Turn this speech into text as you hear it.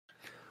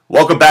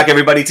Welcome back,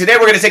 everybody. Today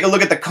we're going to take a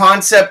look at the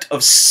concept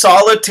of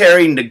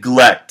solitary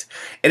neglect.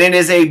 And it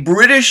is a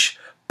British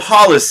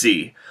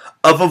policy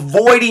of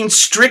avoiding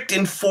strict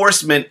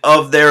enforcement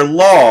of their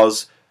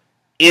laws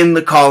in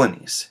the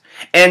colonies.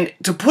 And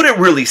to put it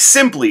really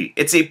simply,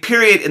 it's a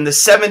period in the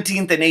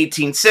 17th and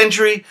 18th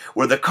century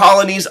where the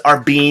colonies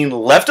are being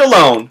left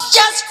alone.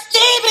 Just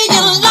leave me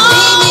alone.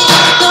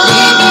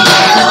 Leave me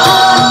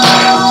alone.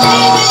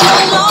 Leave me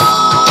alone.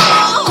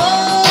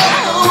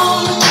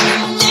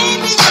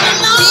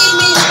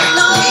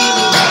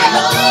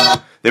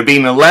 They're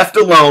being left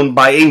alone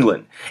by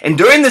England. And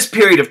during this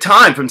period of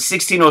time, from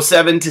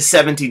 1607 to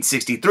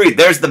 1763,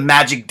 there's the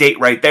magic date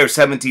right there,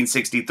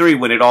 1763,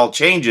 when it all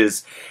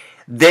changes,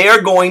 they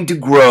are going to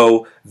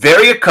grow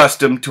very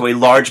accustomed to a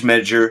large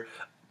measure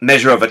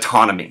of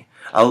autonomy.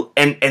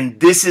 And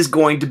this is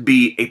going to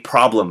be a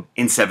problem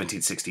in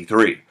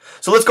 1763.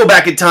 So let's go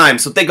back in time.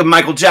 So think of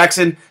Michael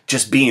Jackson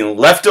just being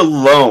left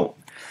alone.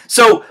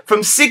 So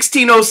from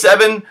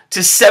 1607 to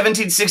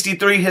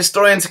 1763,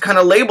 historians kind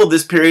of labeled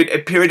this period a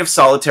period of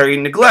solitary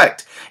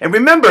neglect. And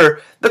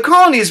remember, the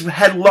colonies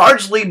had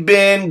largely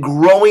been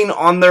growing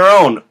on their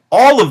own.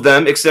 All of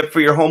them, except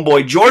for your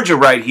homeboy Georgia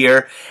right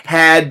here,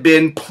 had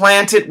been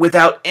planted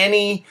without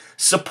any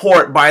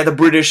support by the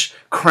British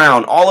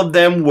Crown. All of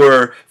them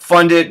were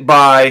funded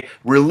by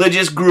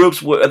religious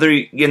groups, whether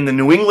in the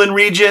New England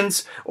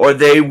regions, or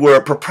they were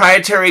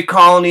proprietary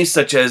colonies,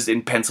 such as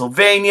in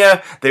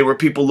Pennsylvania. They were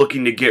people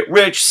looking to get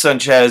rich,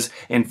 such as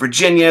in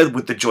Virginia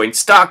with the joint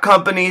stock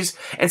companies.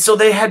 And so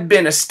they had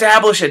been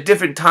established at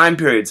different time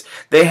periods.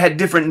 They had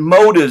different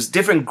motives,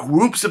 different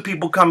groups of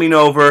people coming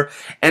over,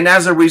 and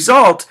as a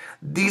result,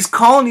 these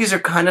colonies are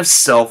kind of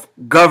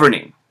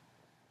self-governing.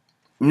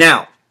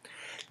 Now,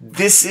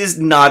 this is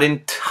not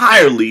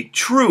entirely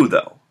true,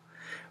 though.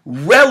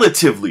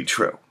 Relatively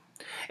true.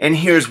 And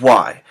here's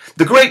why.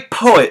 The great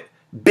poet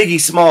Biggie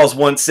Smalls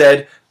once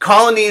said,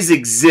 "Colonies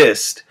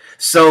exist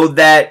so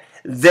that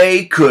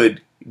they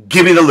could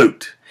give me the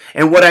loot."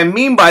 And what I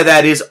mean by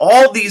that is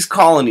all these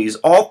colonies,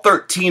 all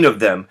 13 of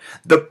them,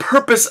 the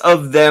purpose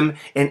of them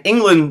in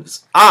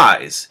England's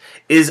eyes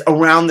is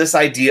around this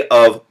idea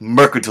of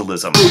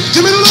mercantilism.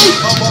 Give me the loot.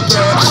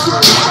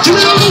 Give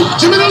me the loot.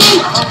 Give me the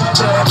loot.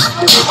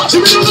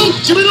 Give me the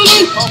loot. Give me the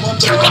loot.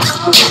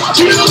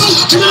 Give me the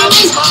loot. Give me the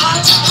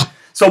loot.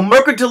 So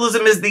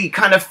mercantilism is the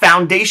kind of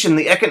foundation,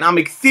 the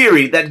economic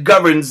theory that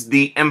governs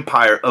the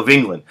Empire of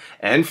England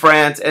and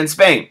France and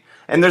Spain.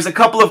 And there's a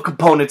couple of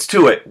components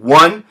to it.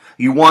 One,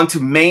 you want to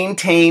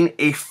maintain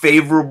a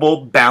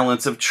favorable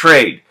balance of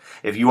trade.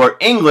 If you are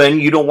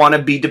England, you don't want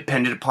to be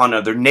dependent upon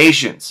other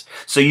nations.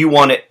 So you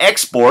want to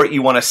export,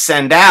 you want to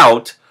send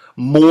out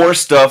more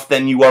stuff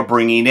than you are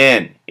bringing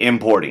in,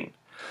 importing.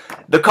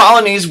 The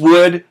colonies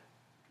would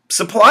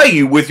supply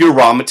you with your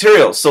raw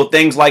materials. So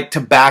things like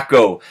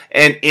tobacco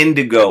and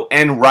indigo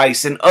and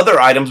rice and other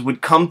items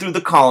would come through the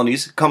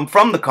colonies, come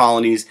from the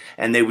colonies,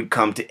 and they would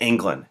come to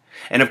England.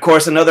 And of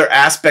course, another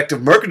aspect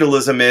of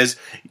mercantilism is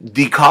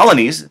the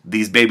colonies,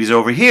 these babies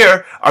over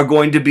here, are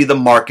going to be the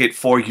market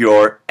for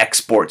your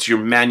exports, your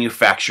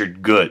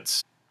manufactured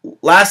goods.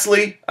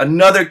 Lastly,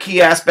 another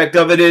key aspect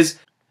of it is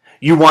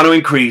you want to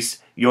increase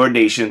your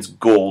nation's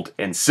gold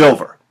and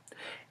silver.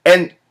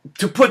 And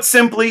to put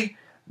simply,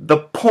 the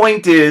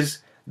point is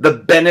the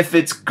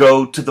benefits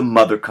go to the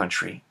mother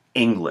country,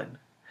 England.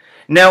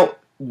 Now,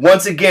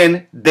 once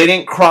again, they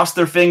didn't cross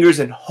their fingers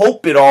and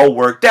hope it all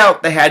worked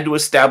out. They had to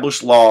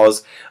establish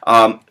laws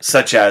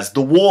such as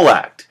the Wool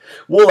Act.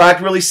 Wool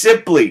Act, really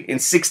simply, in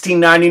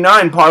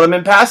 1699,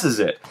 Parliament passes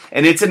it.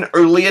 And it's an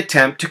early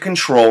attempt to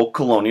control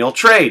colonial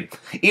trade.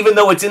 Even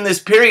though it's in this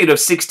period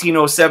of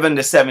 1607 to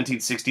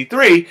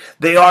 1763,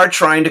 they are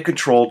trying to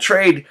control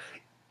trade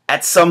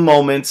at some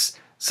moments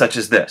such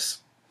as this.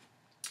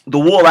 The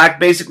Wool Act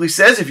basically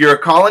says if you're a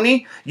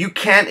colony, you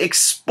can't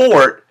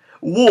export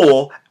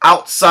wool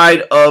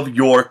outside of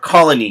your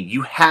colony.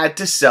 You had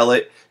to sell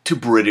it to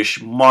British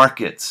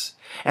markets.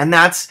 And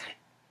that's,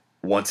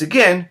 once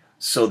again,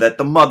 so that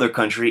the mother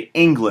country,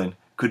 England,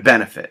 could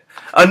benefit.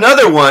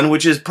 Another one,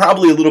 which is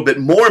probably a little bit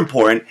more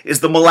important,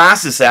 is the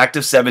Molasses Act of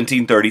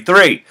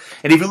 1733.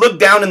 And if you look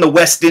down in the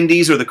West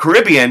Indies or the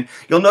Caribbean,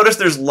 you'll notice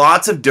there's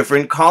lots of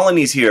different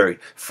colonies here.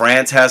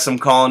 France has some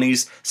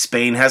colonies,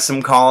 Spain has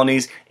some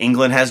colonies,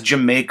 England has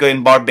Jamaica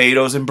and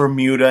Barbados and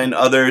Bermuda and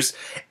others.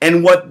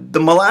 And what the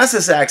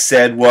Molasses Act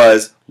said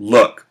was,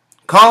 look,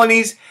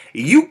 colonies,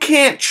 you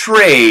can't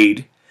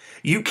trade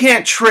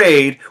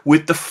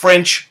with the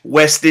French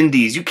West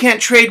Indies. You can't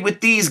trade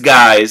with these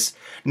guys.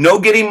 No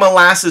getting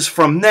molasses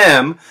from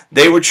them.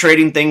 They were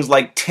trading things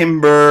like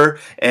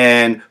timber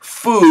and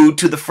food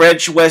to the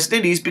French West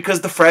Indies because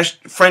the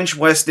French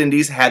West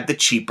Indies had the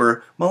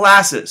cheaper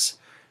molasses.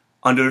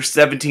 Under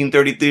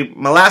 1733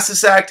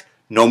 Molasses Act,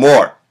 no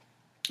more.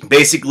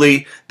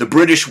 Basically, the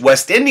British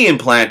West Indian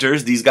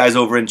planters, these guys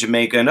over in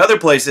Jamaica and other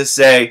places,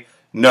 say,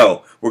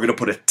 no, we're going to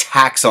put a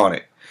tax on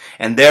it.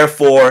 And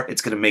therefore,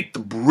 it's going to make the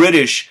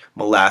British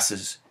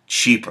molasses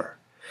cheaper.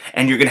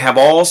 And you're going to have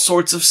all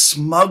sorts of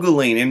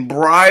smuggling and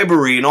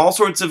bribery and all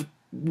sorts of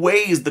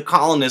ways the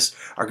colonists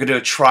are going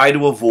to try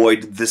to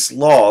avoid this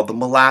law, the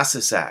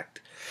Molasses Act.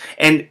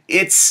 And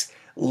its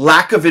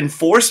lack of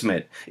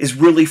enforcement is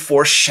really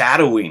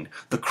foreshadowing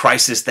the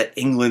crisis that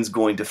England's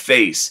going to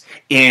face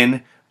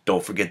in,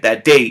 don't forget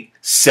that date,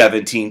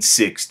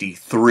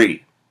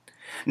 1763.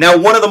 Now,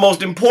 one of the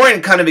most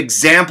important kind of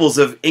examples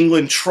of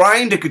England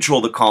trying to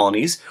control the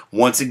colonies,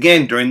 once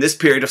again during this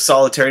period of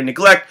solitary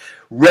neglect,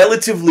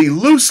 relatively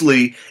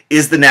loosely,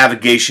 is the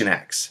Navigation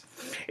Acts.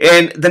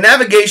 And the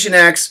Navigation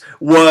Acts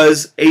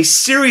was a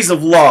series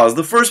of laws.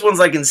 The first one's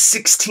like in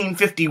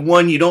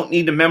 1651. You don't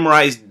need to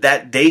memorize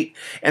that date.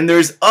 And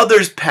there's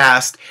others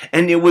passed.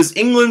 And it was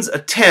England's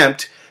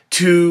attempt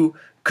to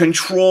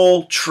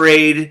control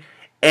trade,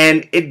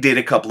 and it did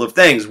a couple of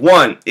things.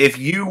 One, if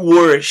you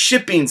were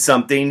shipping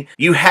something,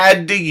 you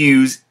had to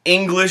use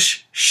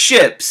English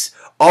ships.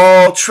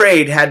 All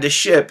trade had to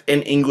ship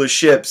in English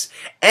ships.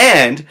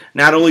 And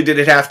not only did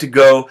it have to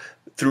go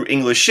through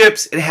English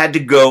ships, it had to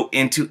go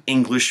into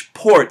English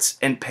ports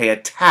and pay a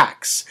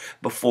tax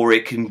before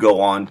it can go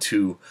on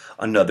to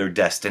another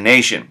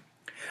destination.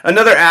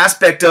 Another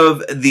aspect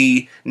of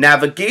the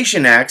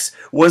Navigation Acts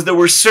was there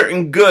were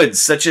certain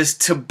goods, such as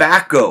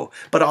tobacco,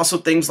 but also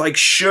things like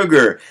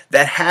sugar,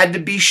 that had to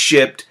be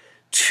shipped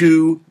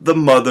to the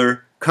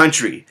mother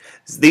country.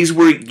 These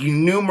were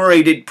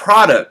enumerated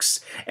products,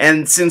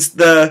 and since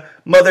the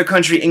mother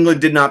country,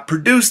 England, did not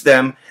produce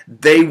them,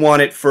 they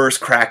wanted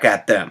first crack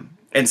at them.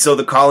 And so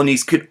the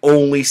colonies could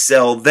only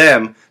sell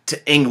them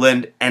to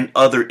England and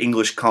other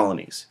English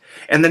colonies.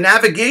 And the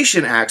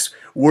Navigation Acts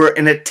were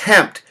an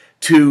attempt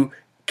to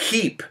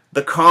keep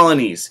the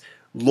colonies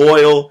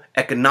loyal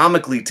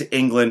economically to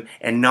England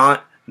and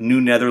not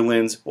New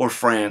Netherlands or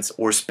France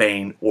or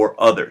Spain or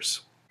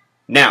others.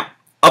 Now,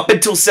 up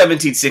until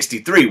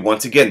 1763,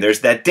 once again, there's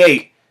that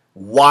date,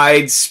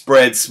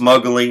 widespread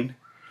smuggling.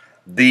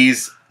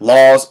 These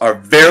laws are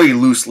very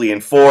loosely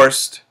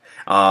enforced.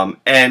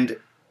 And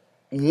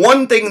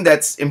one thing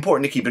that's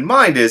important to keep in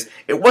mind is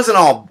it wasn't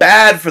all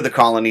bad for the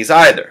colonies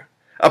either.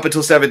 Up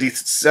until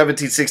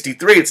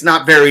 1763, it's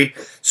not very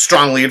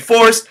strongly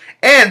enforced,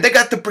 and they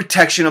got the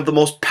protection of the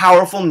most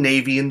powerful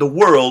navy in the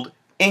world,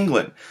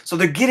 England. So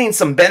they're getting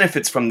some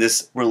benefits from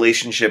this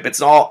relationship. It's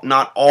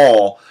not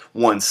all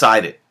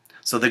one-sided.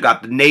 So they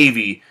got the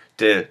navy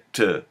to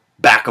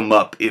back them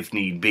up if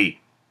need be.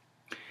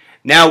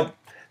 Now,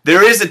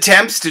 there is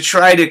attempts to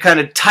try to kind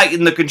of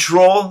tighten the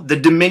control. The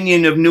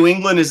Dominion of New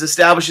England is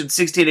established in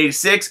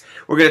 1686.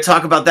 We're going to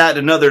talk about that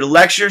in another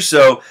lecture.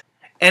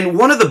 And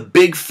one of the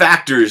big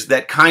factors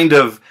that kind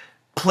of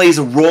plays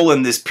a role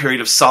in this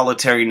period of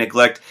solitary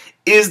neglect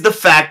is the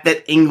fact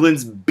that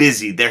England's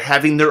busy. They're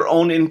having their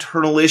own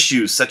internal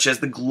issues, such as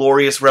the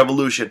Glorious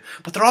Revolution,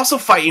 but they're also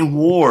fighting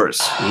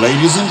wars.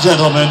 Ladies and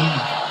gentlemen,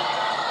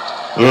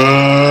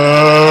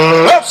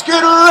 let's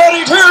get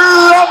ready to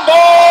rumble!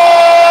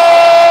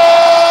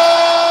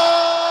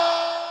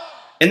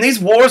 And these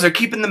wars are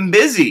keeping them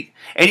busy.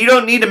 And you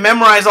don't need to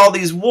memorize all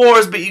these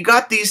wars, but you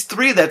got these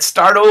three that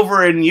start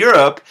over in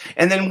Europe,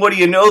 and then what do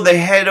you know, they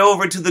head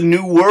over to the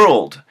New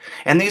World.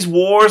 And these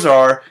wars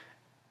are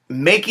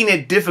making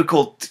it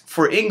difficult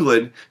for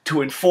England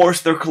to enforce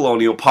their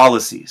colonial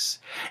policies.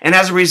 And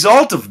as a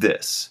result of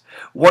this,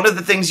 one of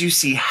the things you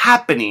see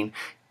happening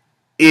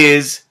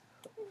is,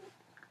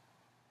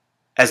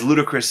 as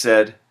Ludacris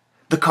said,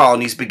 the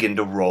colonies begin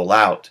to roll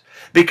out.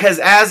 Because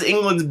as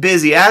England's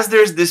busy, as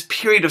there's this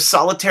period of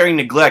solitary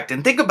neglect,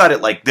 and think about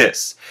it like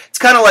this. It's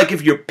kind of like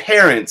if your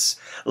parents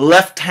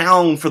left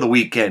town for the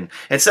weekend,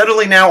 and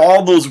suddenly now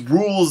all those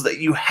rules that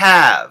you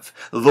have,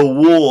 the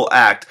Wool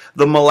Act,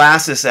 the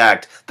Molasses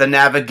Act, the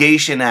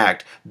Navigation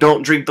Act,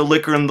 Don't Drink the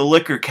Liquor in the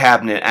Liquor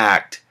Cabinet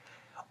Act,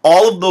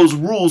 all of those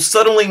rules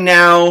suddenly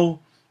now,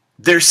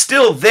 they're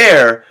still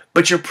there,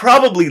 but you're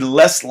probably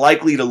less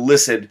likely to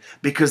listen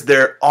because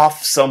they're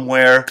off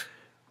somewhere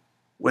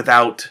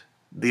without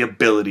the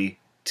ability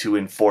to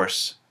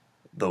enforce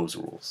those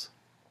rules.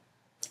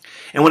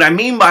 And what I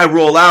mean by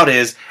roll out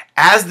is,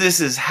 as this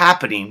is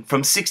happening from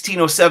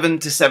 1607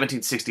 to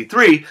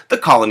 1763, the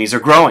colonies are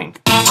growing.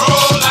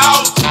 Roll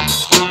out,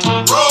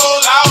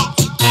 roll out,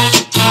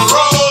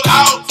 roll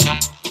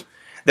out.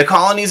 The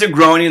colonies are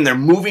growing and they're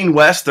moving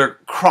west. They're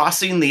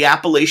crossing the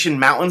Appalachian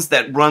Mountains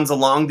that runs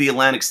along the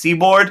Atlantic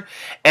seaboard,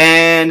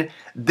 and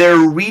their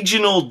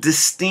regional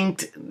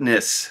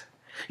distinctness.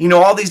 You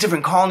know, all these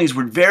different colonies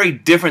were very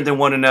different than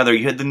one another.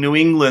 You had the New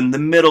England, the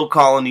Middle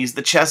colonies,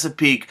 the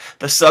Chesapeake,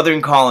 the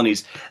Southern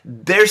colonies.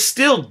 They're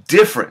still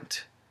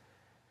different,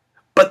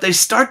 but they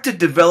start to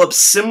develop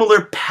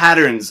similar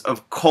patterns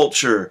of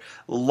culture,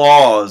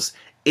 laws,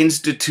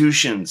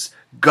 institutions,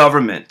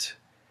 government.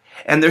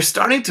 And they're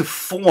starting to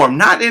form,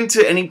 not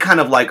into any kind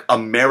of like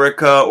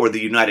America or the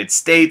United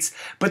States,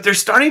 but they're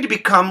starting to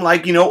become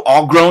like, you know,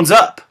 all grown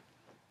up.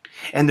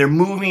 And they're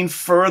moving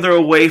further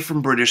away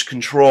from British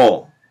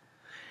control.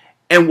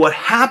 And what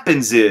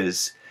happens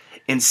is,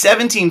 in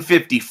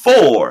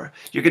 1754,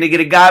 you're going to get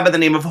a guy by the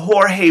name of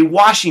Jorge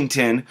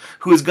Washington,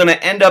 who is going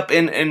to end up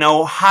in an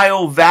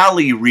Ohio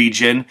Valley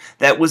region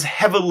that was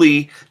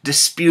heavily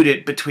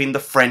disputed between the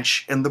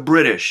French and the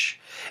British.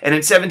 And in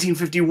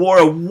 1754,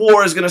 a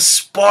war is going to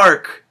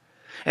spark.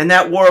 And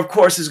that war, of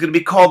course, is going to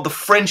be called the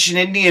French and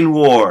Indian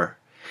War.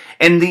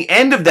 And the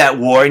end of that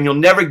war, and you'll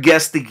never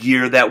guess the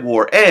year that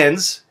war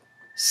ends,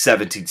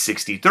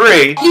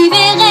 1763.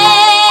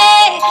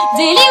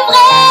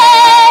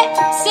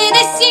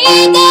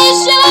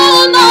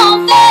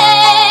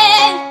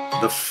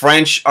 The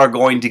French are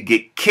going to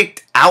get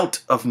kicked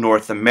out of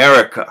North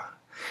America.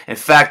 In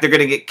fact, they're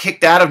going to get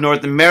kicked out of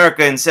North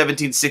America in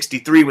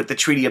 1763 with the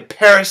Treaty of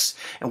Paris.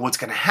 And what's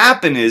going to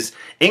happen is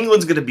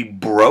England's going to be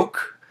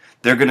broke.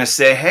 They're going to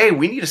say, hey,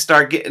 we need to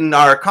start getting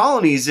our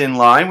colonies in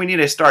line. We need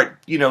to start,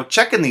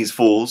 checking these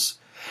fools.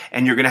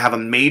 And you're going to have a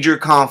major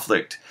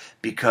conflict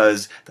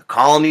because the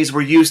colonies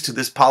were used to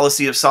this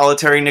policy of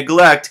solitary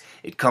neglect.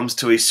 It comes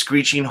to a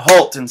screeching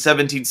halt in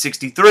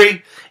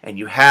 1763, and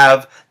you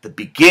have the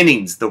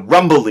beginnings, the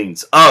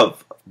rumblings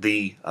of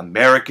the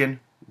American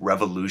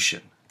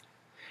Revolution.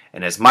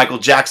 And as Michael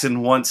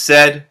Jackson once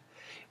said,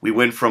 we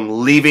went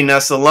from leaving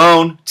us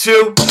alone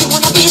to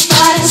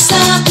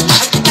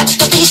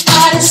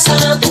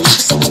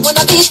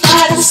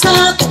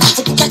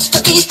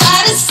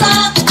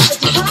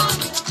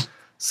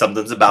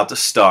something's about to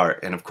start.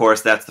 And of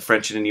course, that's the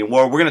French and Indian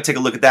War. We're going to take a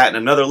look at that in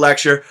another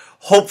lecture.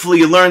 Hopefully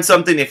you learned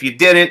something. If you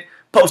didn't,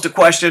 post a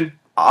question.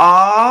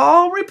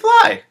 I'll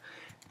reply.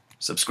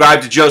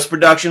 Subscribe to Joe's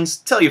Productions.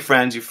 Tell your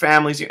friends, your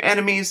families, your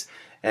enemies.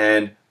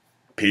 And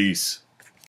peace.